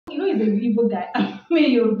he's a Igbo guy. I'm a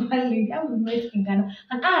Yoruba lady. I was met in Ghana,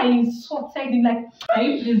 and I insulted him like, "Can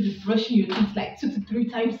you please be brushing your teeth like 2 to 3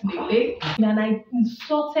 times in a day?" And I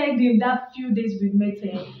insulted him that few days we met.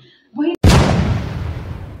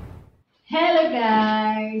 Hello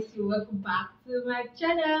guys, welcome back to my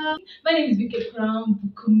channel. My name is Vike from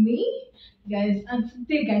Bukumi, guys, and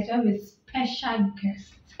today guys we have a special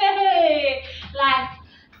guest. Hey, like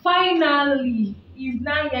finally he's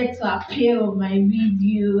now yet to appear on my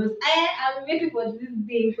videos. I've been waiting for this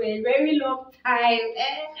day for a very long time.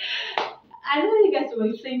 I know you guys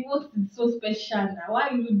were saying what is so special now. Why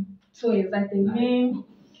are you so excited, man?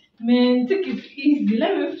 Man, take it easy.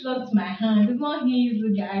 Let me flaunt my hand. It's not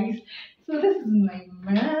easy, guys. So this is my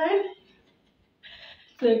man.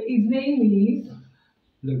 So his name is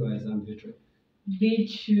Hello guys, I'm Victor.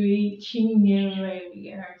 Victory Chinyere.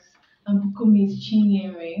 Yes. And Bukumi is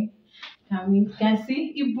Chinyere. You can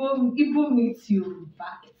see Igbo meets Yoruba.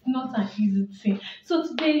 It's not an easy thing. So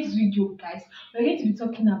today's video, guys, we're going to be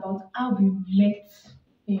talking about how we met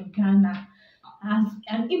in Ghana. As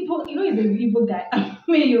an Igbo, he's an Igbo guy. I'm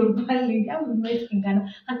a Yoruba lady. How we met in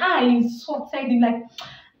Ghana, and I insulted him like.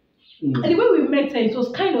 The way we met, it was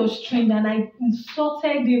kind of strange, and I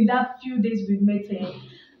insulted him that few days we met,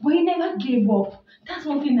 but he never gave up. That's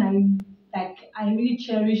one thing I really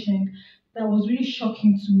cherish, and that was really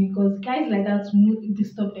shocking to me because guys like that won't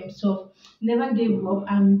disturb themselves, never gave up,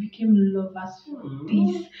 and we became lovers for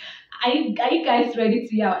this. Are you guys ready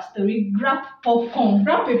to hear our story? Grab popcorn,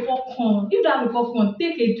 grab a popcorn. If you don't have a popcorn,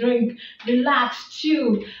 take a drink, relax,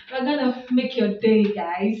 chill. We're gonna make your day,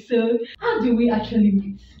 guys. So, how do we actually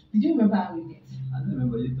meet? Did you remember how we met? I don't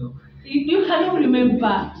remember you talk. You cannot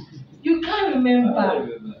remember. You can't remember. I don't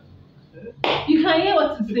remember. You can hear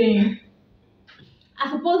what he's saying. I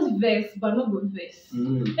suppose verse, but not good verse.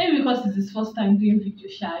 Maybe because it's his first time doing video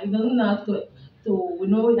shot, he doesn't know how to he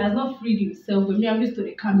has not freed himself. But me, I'm used to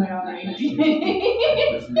the camera already.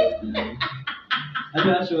 I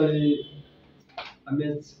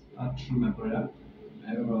met through my brother.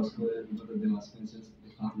 I remember I was calling both of them as Spencer's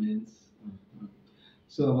departments.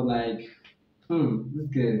 So I was like, this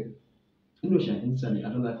girl, initially, I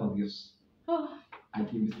don't like how girls. I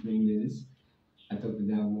give with ladies. I talk to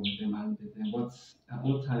them, more with them, and with them. But at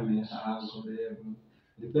one time, I haven't got there.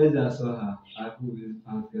 The first day I saw her, I put this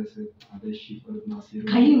pants girl said, I bet she was not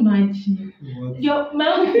serious. Can you imagine? What? Your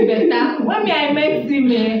mouth is better. When I met him, I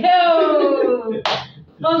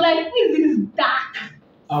was like, who is this dark,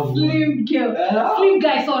 slim girl? Slim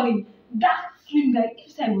guy, sorry. Dark, slim guy.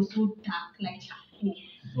 If I was so dark, like charcoal.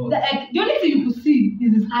 The only thing you could see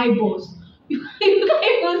is his eyeballs. You can't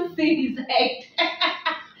even see his head.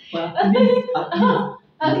 But at least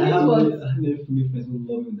at least what? I have many friends who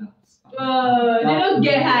love me that. They don't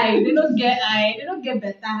get high. They don't get high. They don't get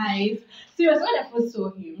better highs. Seriously, when I first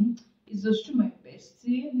saw him, it was through my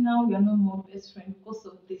bestie. Now we are no more best friends because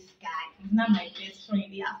of this guy. He's not my best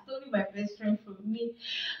friend. He has stolen my best friend from me.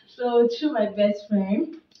 So through my best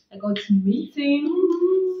friend, I got to meet him.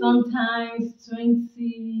 Sometimes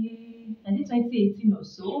 2018 or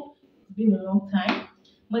so. It's been a long time,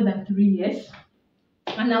 more than 3 years.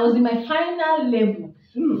 And I was in my final level,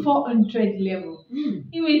 400 level,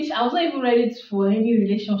 in which I was not even ready for any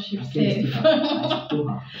relationship. So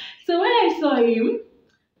when I saw him,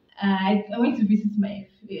 I went to visit my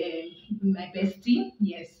bestie.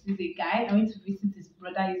 Yes, he's a guy. I went to visit his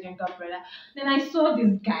brother, his younger brother. Then I saw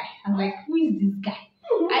this guy. I was like, who is this guy? I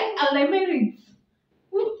was like, Mary,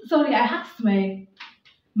 sorry, I asked my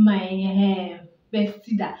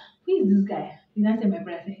bestie that, who is this guy? He answered my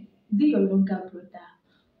brother, said, is it your younger brother?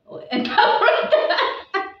 Or elder brother?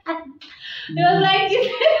 He was like, when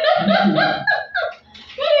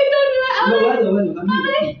he told me, I was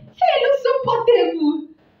like, hey, he looks so portable.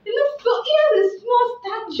 He has a small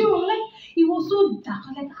stature. Like, he was so dark. I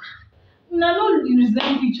was like, no, you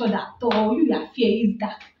resemble each other at all. You are fair, he's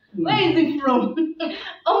dark. Where is he from?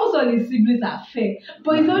 Almost all his siblings are fair.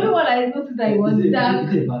 But he's the only one I noticed that he was dark.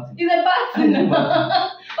 He's a bastard.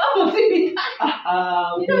 Why must he be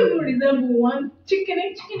dark? You don't even resemble one.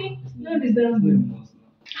 Chickeny. You don't resemble him.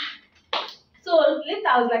 So later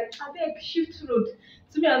I was like, I beg, shift road.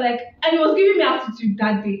 To me, I was like, and he was giving me attitude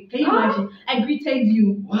that day. Can you imagine? I greeted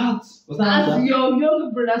you. What? As your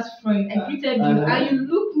younger brother's friend. I greeted you. And you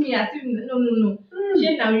looked me as if, no.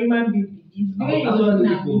 She now human baby. It's the way you was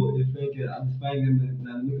now. I'm finding them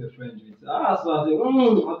and look a friend with. So I said, I beg,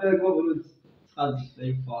 what will it? That's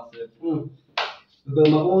very fast. Because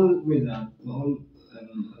my own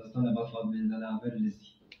understanding about family is that I'm very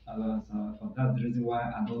lazy. That's the reason why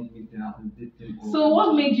I don't meet them as a dating. So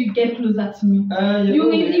what made you get closer to me? You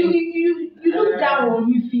mean you look down on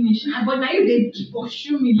me finish, but now you dey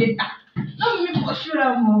pursue me later. Not me pursue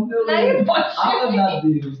them more. Now you pursue me.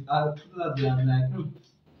 After that day, I'm like,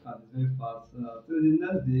 God, it's very fast. So the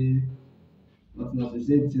next day, nothing else. The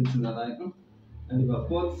same thing. I'm like, and if I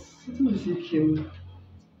thought something you see came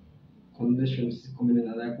conversations coming in,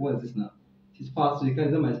 I'm like, what is this now? It's fast, so you can't,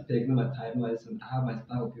 it's not my spec, not my type, not my son. I have my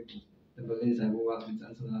style of people. The Berlins I go out with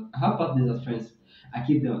and so on. I have partners as friends. I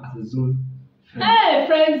keep them as a zone friend. Hey,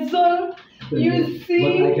 friend zone. You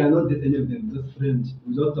see. But I cannot date any of them, just friends.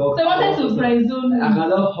 We don't talk. So you wanted to friend zone me. I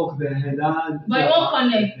cannot hug their head. But you won't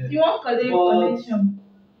connect. You won't connect connection.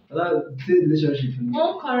 That's the relationship for me.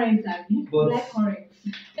 Won't current, Abby. You like current.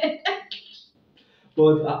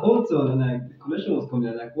 But I also, like, the connection was coming.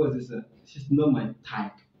 I'm like, what is this? She's not my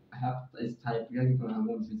type. I have this type. I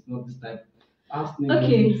want it. It's not this type. Ask me.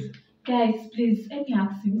 Okay, guys, please let me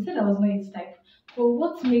ask him. He said I was not his type. But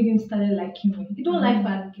what made him started liking me? You don't like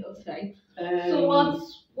bad girls, right? So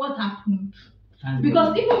what happened?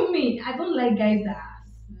 Because even me, I don't like guys that are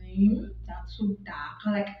slim, that are so dark.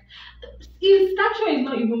 Like his stature is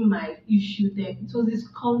not even my issue then. It was his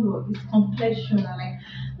color, his complexion. And like,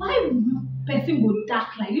 why person go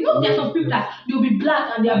dark? Like, you know, there's some people that they'll be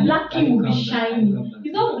black and their black skin will be shiny.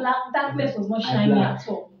 It's not black, darkness was not shiny at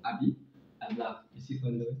all. Abby, I'm black. You see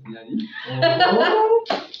from the oh,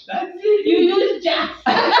 that's it. You use jazz.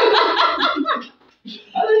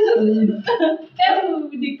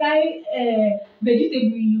 The kind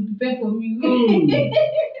vegetable you prepare for me.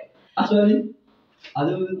 Actually, I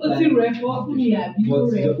don't like me. But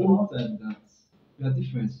the only time that we are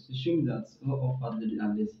different. You show me that not all fat ladies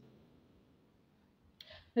are lazy.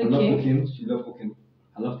 I love cooking, she love cooking.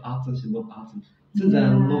 I love acting, she love acting. Since I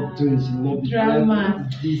love doing, she love drama.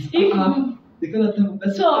 The kind of type of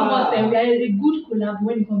person. Two of us, we are a good collab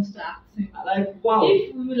when it comes to acting. Like, wow.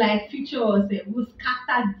 If we like feature us, we'll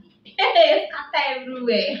scatter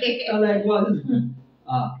everywhere. I'm like, wow, this is good.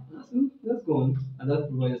 Let's go on. And that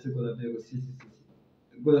provider said, God, I go see.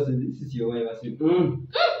 God said, this is your wife. I said,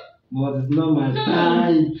 but it's not my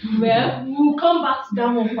time. Well, we'll come back to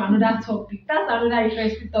that one for another topic. That's another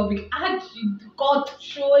interesting topic. Actually, God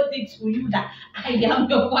showed it to you that I am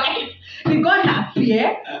your wife. Did God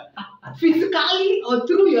appear physically or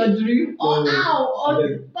through your dream or how?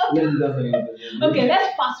 Okay,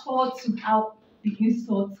 let's fast forward to how the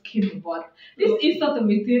insult came about. This insult of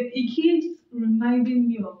it, it keeps reminding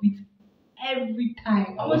me of it every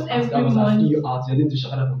time, almost every month. You out, you need to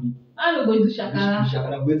shakara for me. I'm not going to shakara.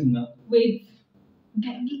 Shakara, wait now. Wait,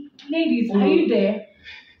 ladies, are you there?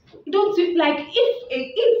 Don't you like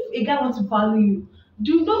if a guy wants to value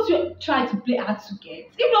you? Don't you try to play hard to get?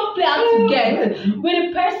 If you don't play hard to get, when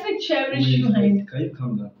a person cherish you, can you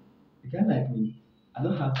calm down? A guy like me, I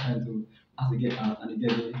don't have time to have to get out and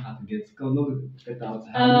get me how to get. Come on, get out.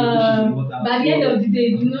 By the end of the day,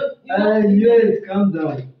 you know. Yes, calm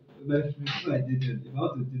down. My friend, I did it. If I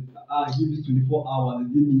want to date, I give you 24 hours.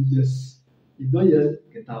 Give me yes. If not yes,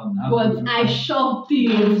 get out. But I shocked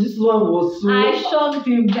him. This one was so. I shocked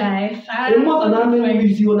him, guys. A month and how many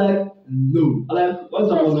weeks you were like, no. I'm like,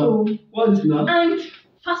 what's up now? What is now? And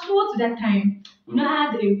fast forward to that time, you know,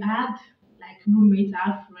 I had like roommates, I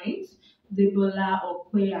had friends, Debola,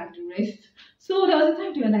 Okwe, and the rest. So there was a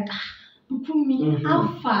time they were like, Bukumi,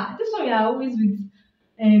 how far? This one you are always with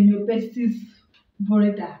your bestie's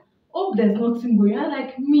brother. Hope there's nothing going on.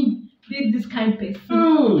 Like me, date this kind of person.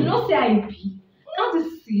 You don't say I be. Can't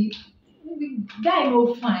you see? The guy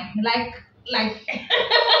no fine. Like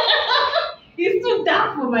he's too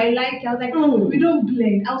dark for my liking. I was like, we don't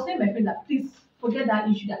blend. I was telling my friend that please forget that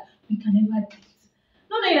issue that we can never date.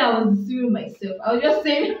 Not that I was deceiving myself. I was just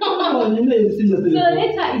saying. So later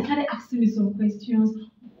he started asking me some questions.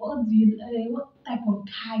 What do you what type of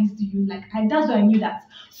guys do you like? And that's why I knew that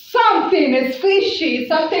something is fishy,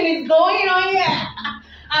 something is going on here.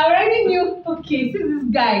 I already knew, okay, since this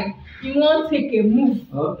guy, you won't take a move.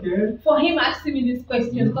 Okay. For him asking me these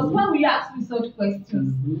questions. Because why will you ask me such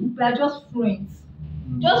questions? We are just friends.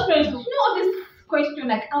 Just friends. You know this question,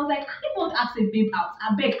 like I was like, I won't ask a babe out.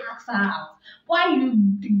 I beg, ask her out. Why are you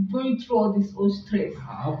going through all this whole stress?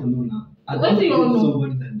 I have to know now. I don't know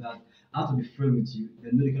somebody like that. I have to be friends with you.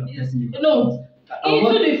 Then know the kind of person you no.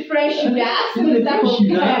 Into the friendship, they're asking the type of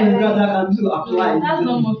guy. That's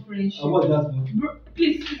not more friendship. What that's for?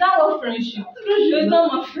 Please, is that what friendship? It's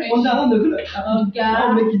not more friendship.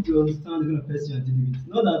 I'll make it to understand the kind of person you're dealing with.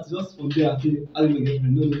 Not that just from there I say, I'll be a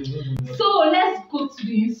girlfriend. No. So let's go to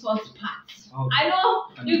the insult part. I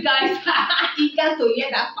know you guys are eager to hear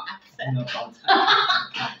that part.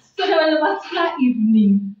 So there was a particular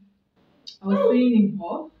evening. I was seeing him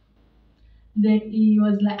off. Then he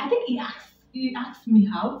was like, I think he asked me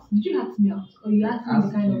out. Did you ask me out? Or you asked me the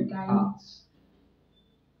Ask kind you of guy? out.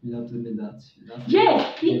 You have to admit that.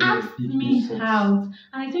 Yes, he Maybe a asked big me insult. out. And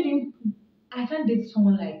I told him, I can't date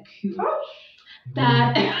someone like you.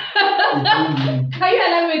 That can you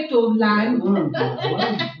allow me to land?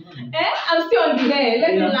 I'm still on the air.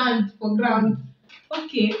 Let me land for ground.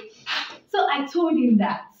 Okay. So I told him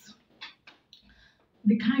that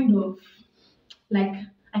the kind of like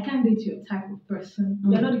I can't date your type of person.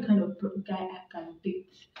 You're not the kind of guy I can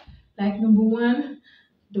date. Like number one,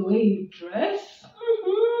 the way you dress.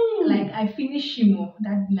 Like I finished Shimo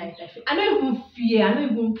that night. I don't even fear. I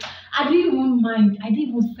didn't even mind. I didn't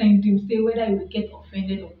even send him say whether he would get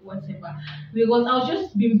offended or whatever. Because I was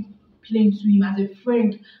just being plain to him as a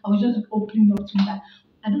friend. I was just opening up to him that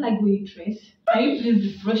I don't like the way you dress. Can you please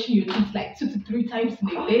be brushing your teeth like 2 to 3 times in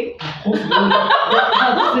a day? I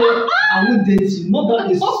say I will date you. Not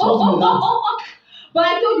that it's so that. But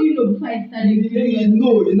I told you no before I started.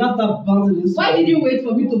 You not start bouncing. Why did you wait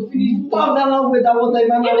for me to finish? Wow, that wait, that was like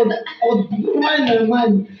I was crying my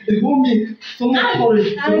mind. It told me someone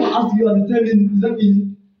courage. Someone asked you and tell me that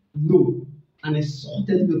means no. And I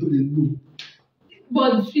sorted me to the no.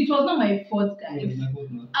 But it was not my fault, guys. Yeah, my fault,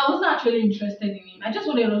 no. I wasn't actually interested in him. I just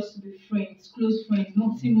wanted us to be friends, close friends,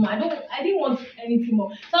 nothing more. I didn't want anything more.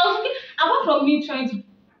 So I was thinking, apart from me trying to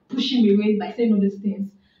push him away by saying all these things,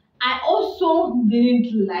 I also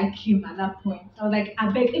didn't like him at that point. I was like, I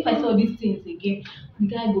beg, if I saw these things again, the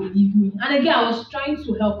guy will leave me. And again, I was trying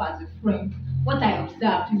to help as a friend. What I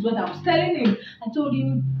observed is what I was telling him. I told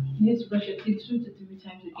him, you need to brush your teeth 2 to 3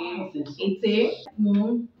 times a day.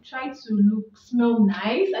 Try to smell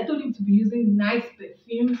nice. I told him to be using nice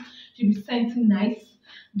perfumes, to be scenting nice.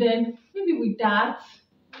 Then maybe with that,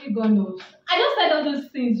 maybe God knows. I just said all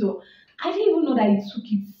those things, so I didn't even know that he took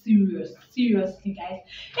it seriously, guys.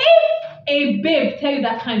 If a babe tell you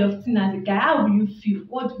that kind of thing as a guy, how will you feel?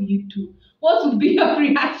 What will you do? What would be your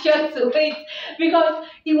reaction to it? Because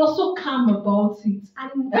he was so calm about it.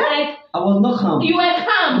 And like I was not calm. You were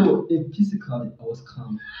calm. No, physically I was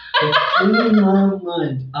calm. But in my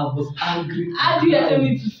mind, I was angry. How do you expect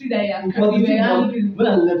me to see that you are calm? You were angry. When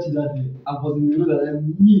I left you that day, I was in the middle that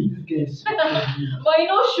this guy is so angry. But you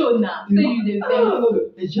know, show now. Say you the no.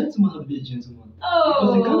 A gentleman has to be a gentleman. Oh.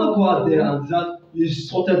 Because you cannot go out there and that you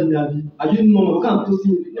insulted me. Are you normal? You can't post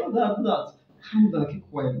it. No, that. Calm down, keep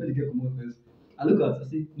quiet. Let the girl come out first. I look at it, I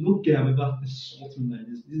say, no girl have ever insulted me like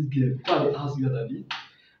this. This girl, before I ask you that bit,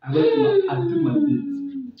 I took my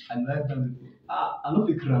bit. I like that. I'm not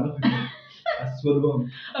a cry, I swallow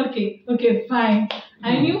them. Okay, fine.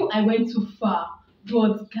 I knew I went too far,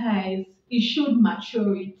 but guys, it showed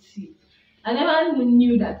maturity. I never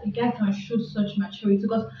knew that a guy can show such maturity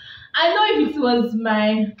because I know if it was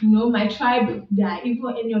my tribe guy,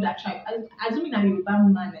 even any other tribe, assuming I'm a Yoruba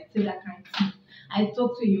man, I say that kind of thing. I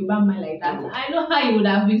talk to a Yoruba man like that. I know how he would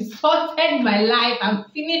have insulted my life and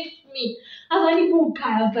finished me. As an Igbo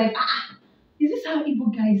guy, I was like, is this how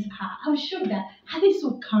Igbo guys are? I was shocked that are they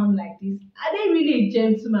so calm like this? Are they really a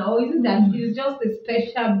gentleman, or is it that it's just a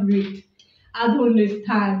special breed? I don't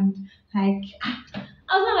understand. Like,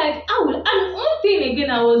 I was like, and one thing again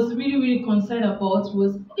I was really concerned about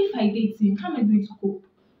was if I date him, how am I going to cope?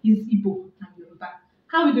 He's Igbo and Yoruba.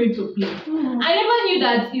 How are we going to play? I never knew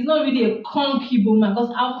that he's not really a conk Igbo man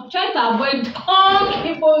because I'm trying to avoid conk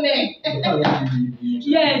Igbo men.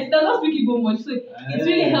 Yes, does not speak Igbo much, so it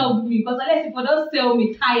really helped me because unless if I don't sell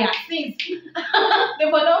me tire, since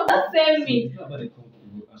they don't sell me. It's not about a conk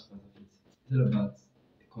Igbo aspect of it. It's not about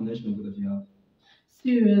a connection that you have.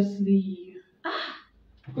 Seriously.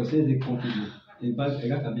 Because when they conk Igbo, a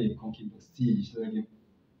guy can be a conk Igbo still, it's not like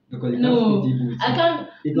because No, I can't.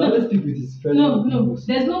 He can only speak with his friends. No,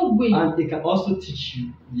 there's no way. And they can also teach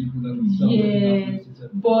you the Igbo language. Yes,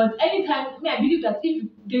 but anytime, I believe that if you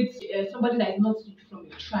date somebody that is not from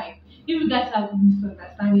your tribe, if you guys have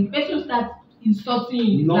misunderstanding, person starts insulting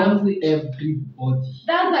you in language. Everybody.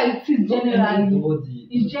 That's like it is generally. Everybody.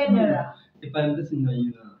 It's general. If I'm listening to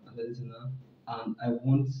you now, and I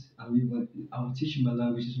will teach you my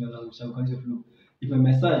language, I will continue to flow. If on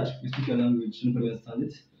my side, you speak your language, nobody understand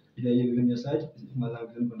it. If you're on your side, you speak my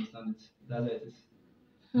language, nobody understand it. That's how it is.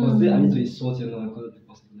 But say I need to insult you now because of the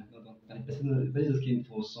person. And the person just came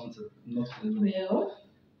for something, not for the Well,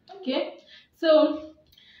 okay. So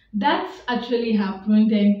that actually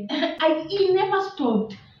happened, and he never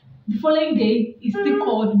stopped. The following day, he still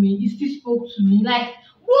called me. He still spoke to me. Like,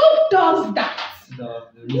 who does that? The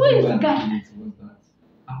Who is reason the why I guy? did it was that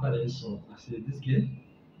after the insult, I said, this girl,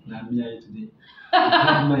 now me and you today. If you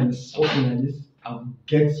have my insulting like this, I will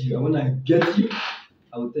get you. And when I get you,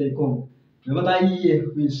 I will tell you, come, Remember that year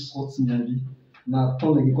we sought me, now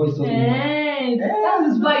come like because it's That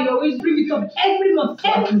is why you always bring it up every month.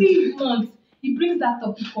 Every month he brings that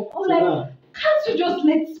topic up. I'm like, can't you just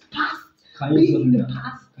let it pass? Can Be you in the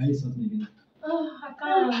past. Can you sort me again? Oh, I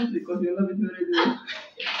can't. Because you love it already.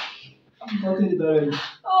 I'm gotten it already.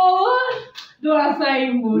 Oh, don't answer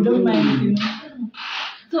him. Don't mind him.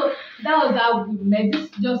 So that was how we met. This is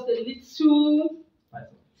just a little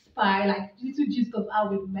spy, like little gist of how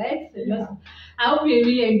we met. So just, I hope you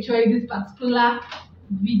really enjoyed this particular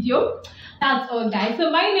video. That's all, guys.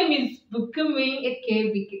 So my name is Bukumi,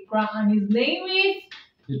 aka Vicky Crown, and his name is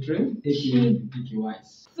Petrin, aka Vicky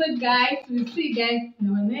Wise. So, guys, we'll see you guys in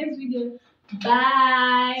our next video.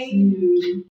 Bye. See you.